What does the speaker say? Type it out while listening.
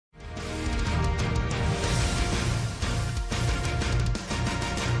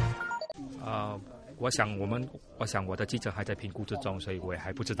我想我的记者还在评估之中，所以我也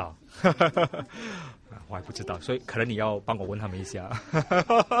还不知道，我还不知道，所以可能你要帮我问他们一下。可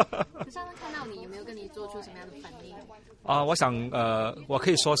是他们看到你有没有跟你做出什么样的反应？我想我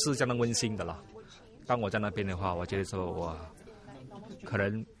可以说是相当温馨的啦。当我在那边的话，我觉得说我可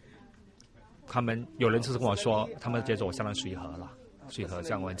能他们有人就是跟我说，他们觉得我相当随和了，随和，这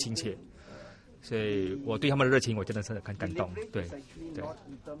样我很亲切。所以我对他们的热情，我真的是很感动，对。家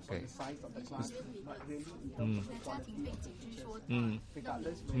庭背景据说，为什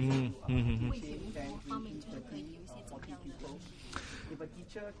么方面就是可以有一些怎么样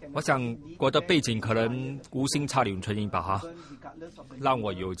的？我想我的背景可能无心插柳成荫吧，哈，让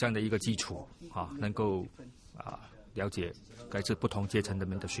我有这样的一个基础啊，能够了解来自不同阶层人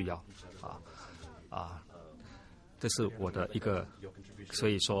们的需要这是我的一个，所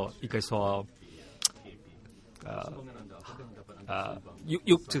以说一个说。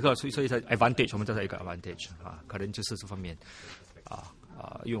这个所以是 advantage， 我们这是一个 advantage 可能就是这方面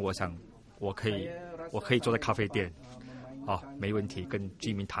因为我想我可以坐在咖啡店没问题跟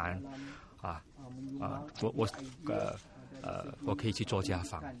居民谈我可以去做家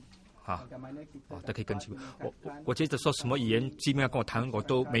访都可以跟居民我觉得说什么语言居民要跟我谈我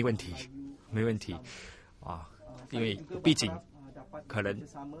都没问题因为毕竟。可能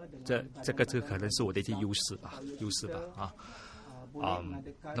这个可能是我的一些优势吧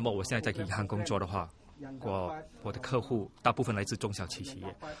那么我现在在银行工作的话，我的客户大部分来自中小企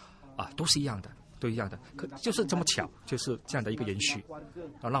业都是一样的，就是这么巧，就是这样的一个延续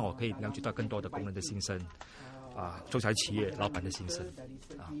让我可以了解到更多的工人的心声中小企业老板的心声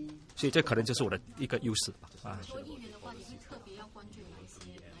所以这可能就是我的一个优势吧说议员的话，你会特别要关注哪一方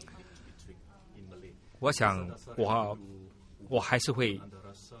面？我想我还是会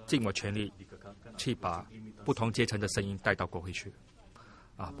尽我全力去把不同阶层的声音带到国会去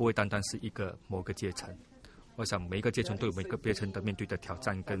不会单单是某个阶层。我想每一个阶层都有每个阶层的面对的挑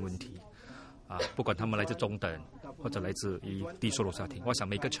战跟问题不管他们来自中等或者来自于低收入家庭，我想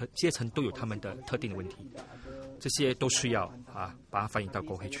每个阶层都有他们的特定的问题，这些都需要把它反映到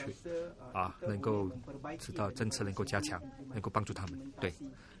国会去能够知道政策能够加强，能够帮助他们。对。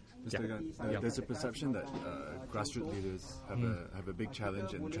There's a perception that grassroots leaders have a big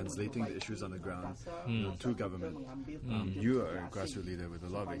challenge in translating the issues on the ground to government. You are a grassroots leader with a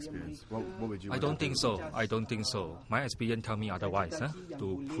lot of experience. What would you? I don't think so. My experience tell me otherwise.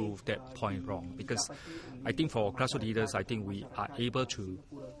 To prove that point wrong, because I think for grassroots leaders, I think we are able to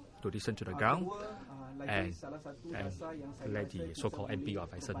listen to the ground. And let the so-called MP or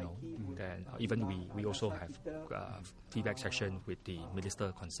advisor know. Then even we also have feedback session with the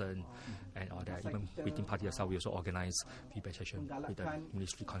minister concerned and all that. Even within party ourselves, we also organize feedback session with the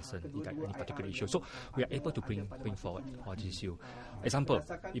ministry concerned in that any particular issue. So we are able to bring forward all these issues. Example,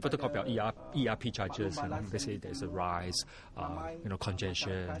 if you talk about ERP charges, let's say there's a rise,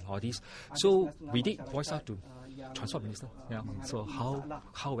 congestion, all these. So we did voice out to Transport Minister. So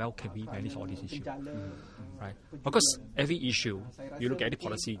how well can we manage all these issues? Right? Because every issue, you look at any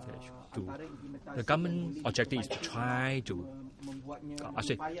policy, the government objective is to try to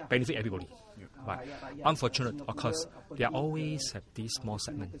benefit everybody. Right? Unfortunately, of course, there always have this small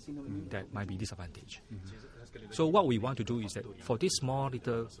segment that might be disadvantaged. So what we want to do is that for this small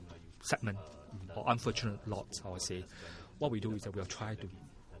little segment or unfortunate lots, I would say, what we do is that we'll try to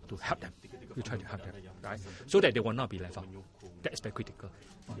help them. We try to help them, right? So that they will not be left out. That's very critical.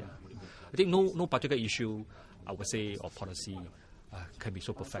 I think no particular issue, I would say, or policy can be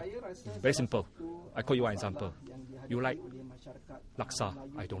so perfect. Very simple. I call you one example. You like laksa,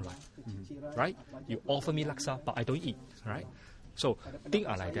 I don't like. Right? You offer me laksa, but I don't eat. Right? So things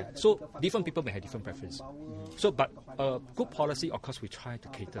are like that. So different people may have different preferences. So, but good policy, of course, we try to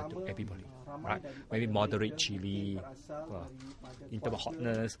cater to everybody. Right? Maybe moderate chili, in terms of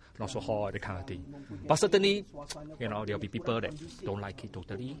hotness, not so hot, that kind of thing. But certainly, there'll be people that don't like it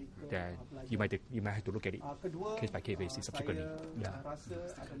totally. Then you might have to look at it case by case basis subsequently.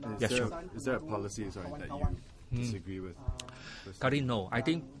 Is there a policy that you disagree with? Currently, no. I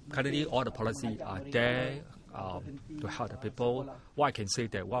think currently all the policies are there to help the people. What I can say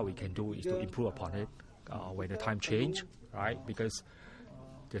that what we can do is to improve upon it when the time change, right? Because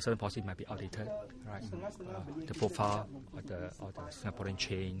the certain policy might be outdated, right? The profile or the Singaporean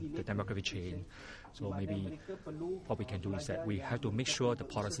chain, the demographic chain. So maybe what we can do is that we have to make sure the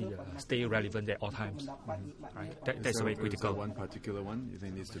policy stay relevant at all times, right? That's very critical. Is there one particular one you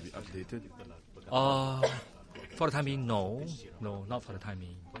think needs to be updated? For the time being, no, not for the time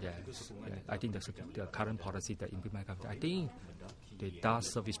being. Yeah. I think the current policy that implement, I think it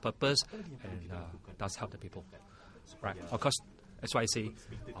does serve its purpose and does help the people. Right. Of course, That's why I say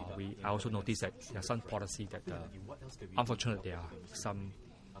I also noticed that there are some policy that unfortunately there are some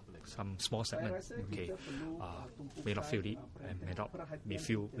small segment may not feel it and may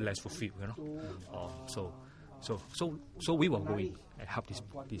feel less fulfilled, So we will go in and help this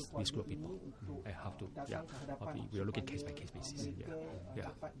group of people and have to we are looking case by case basis.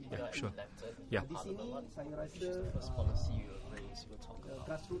 Sure.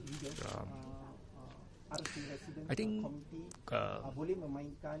 I think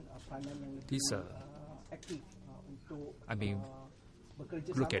this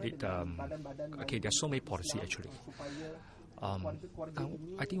look at it. There's so many policy actually.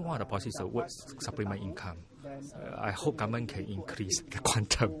 I think one of the policies is the word supplement income. I hope government can increase the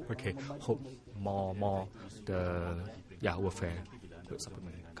quantum. Hope more the welfare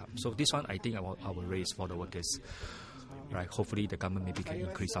supplement income. So this one I think I will raise for the workers. Right? Hopefully the government maybe can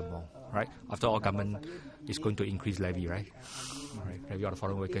increase some more. Right? After all, government is going to increase levy, right? Levy on the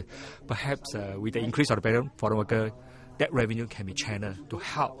foreign worker. Perhaps with the increase of the foreign worker, that revenue can be channeled to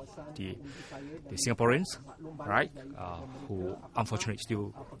help the Singaporeans, right? Who unfortunately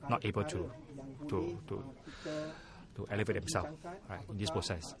still not able to elevate themselves, right, in this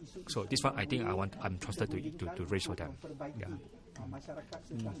process. So this one I think I'm trusted to raise for them. Yeah. Talk a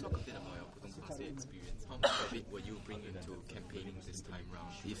bit about your Putong Pasir experience. How much of it will you bring into campaigning this time round?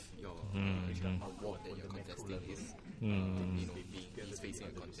 If your award that you're contesting is, is facing a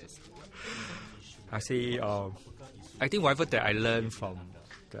contest. I say, I think whatever that I learned from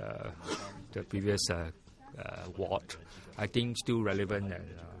the previous award, I think still relevant,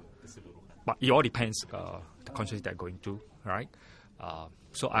 and but it all depends the constraints that are going to, right?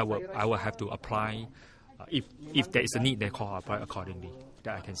 So I will have to apply. If there is a need, they call apply accordingly.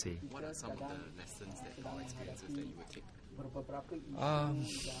 That I can say. What are some of the lessons or experiences that you would take?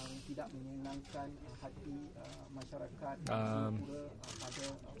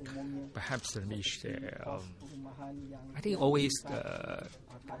 Perhaps let me share. I think always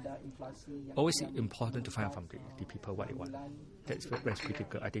important to find out from the people what they want. That's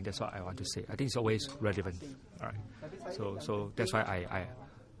critical. I think that's what I want to say. I think it's always relevant. All right. So that's why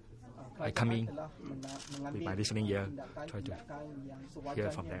I come in with my listening ear, try to hear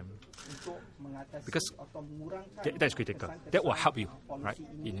from them, because that's critical. That will help you, right,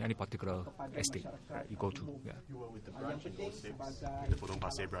 in any particular estate you go to. Yeah. You were with the branch in 06, the Putong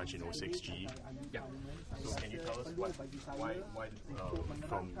Pasir branch in 06G. Yeah. So can you tell us why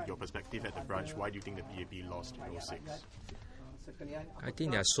from your perspective at the branch, why do you think the PAP lost in 06? I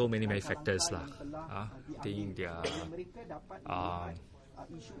think there are so many factors lah. I think there are.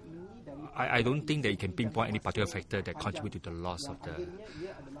 I don't think that you can pinpoint any particular factor that contribute to the loss of the.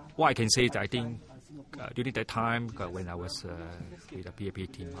 What I can say is that I think during that time when I was with the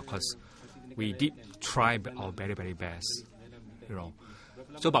PAP team, of course, we did try our very, very best,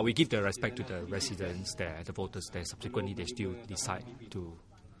 So, but we give the respect to the residents there, the voters there. Subsequently, they still decide to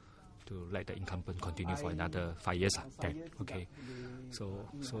let the incumbent continue for another 5 years. Then, okay. So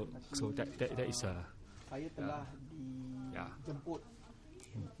that is a. Yeah.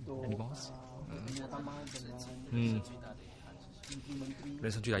 Any more? 人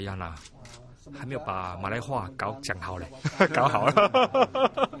生最大遗憾啦，还没有把马来话讲好嘞，搞好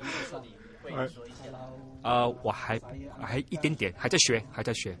了。我还一点点，还在学。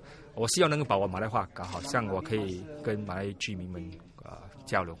我希望能够把我马来话搞好，这样我可以跟马来居民们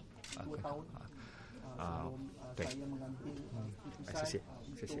交流。对，谢謝。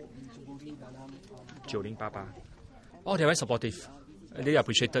9088。Oh, they're very supportive. They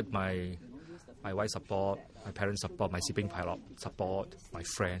appreciated my wife's support, my parents' support, my sibling support, my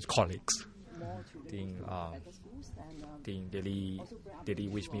friends, colleagues. They really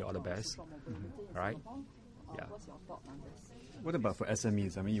wish me all the best. Right? Yeah. What about for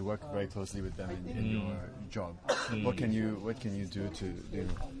SMEs? I mean, you work very closely with them in your job. What can you do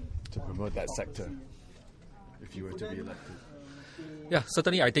to promote that sector if you were to be elected? Yeah,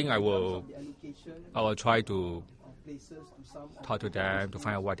 certainly. I think I will try to talk to them to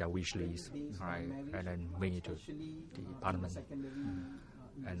find out what their wish list, right, and then bring it to the parliament.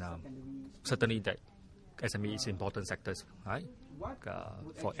 And certainly that SME is important sectors, right?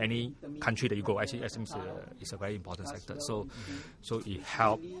 For any country that you go, actually SME is a very important sector. So it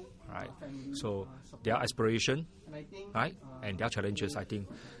helps, right? So their aspiration, right, and their challenges, I think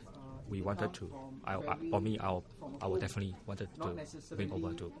we wanted to. I will definitely wanted to bring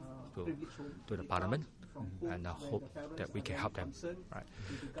over to the Parliament, and I hope that we can help them, right,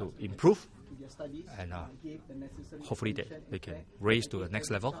 to improve, and hopefully that they can raise to the next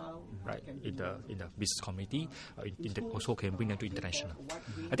level, right, in the business community, also can bring them to international.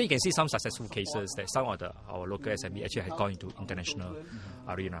 I think you can see some successful cases that some of our local SME actually have gone into international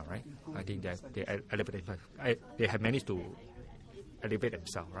arena, right. I think that they have managed to elevate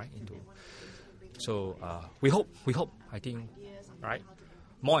themselves, right, into. So we hope. I think, right,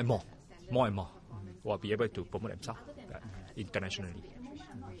 more and more will be able to promote themselves internationally,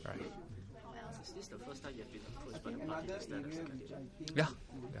 right. Is this the first time you have been approached by the party to stand as a candidate? Yeah,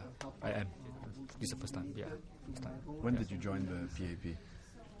 I am. This is the first time. Yeah, first time. When did you join the PAP?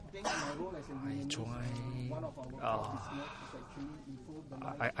 I joined.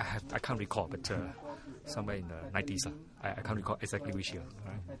 I can't recall, but somewhere in the 90s. I can't recall exactly which year.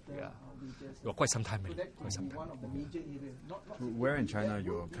 Right? Yeah, well, quite some time. Where in China are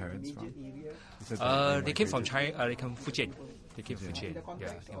your parents from? They came from China. They came from Fujian. They came from Fujian. Yeah,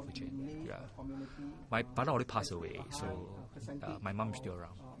 they came from Fujian. Yeah, my father already passed away, so my mom is still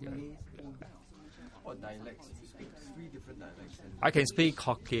around. Yeah. What dialects? You speak 3 different dialects. I can speak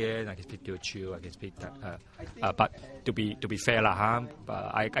Hokkien, I can speak Teochew, I can speak but to be fair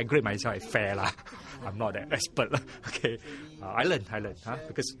I grade myself as fair I'm not an expert okay. I learned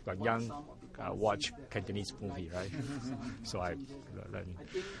because when young watch Cantonese movie, right? So I learned,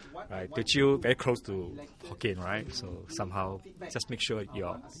 right? Teochew very close to Hokkien, right? So somehow just make sure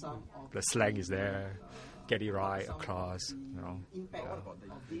the slang is there, get it right across, you know.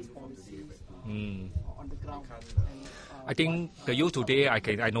 I think the youth today,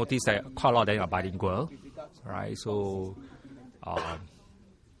 I noticed that quite a lot of them are bilingual, right? So,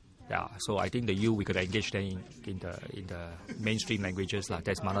 so I think the youth, we could engage them in the mainstream languages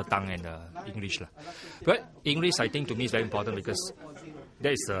that's mother tongue and English But English, I think to me is very important because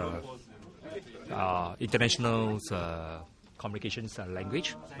that is international communications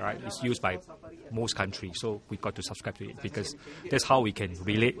language, right? It's used by most countries, so we got to subscribe to it because that's how we can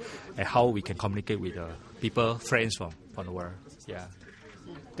relate and how we can communicate with people, friends from the world. Yeah,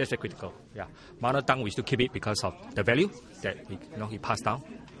 that's very critical. Yeah, mother tongue we still keep it because of the value that he passed down,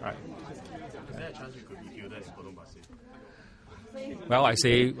 right? Is there a chance we could review that in Potong Pasir? Well, I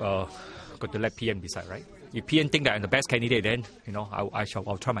say got to let PM decide, right? If PM think that I'm the best candidate, then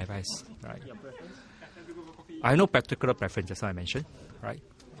I'll try my best, right? I have no particular preference, as I mentioned, right?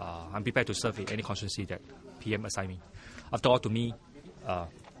 I'm prepared to serve in any constituency that PM assign me. After all, for me,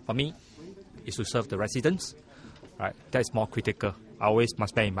 is to serve the residents, right? That's more critical. I always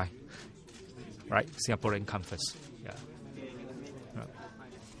must bear in mind, right? Singaporean come first. Yeah.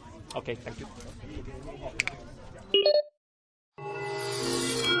 Okay, thank you.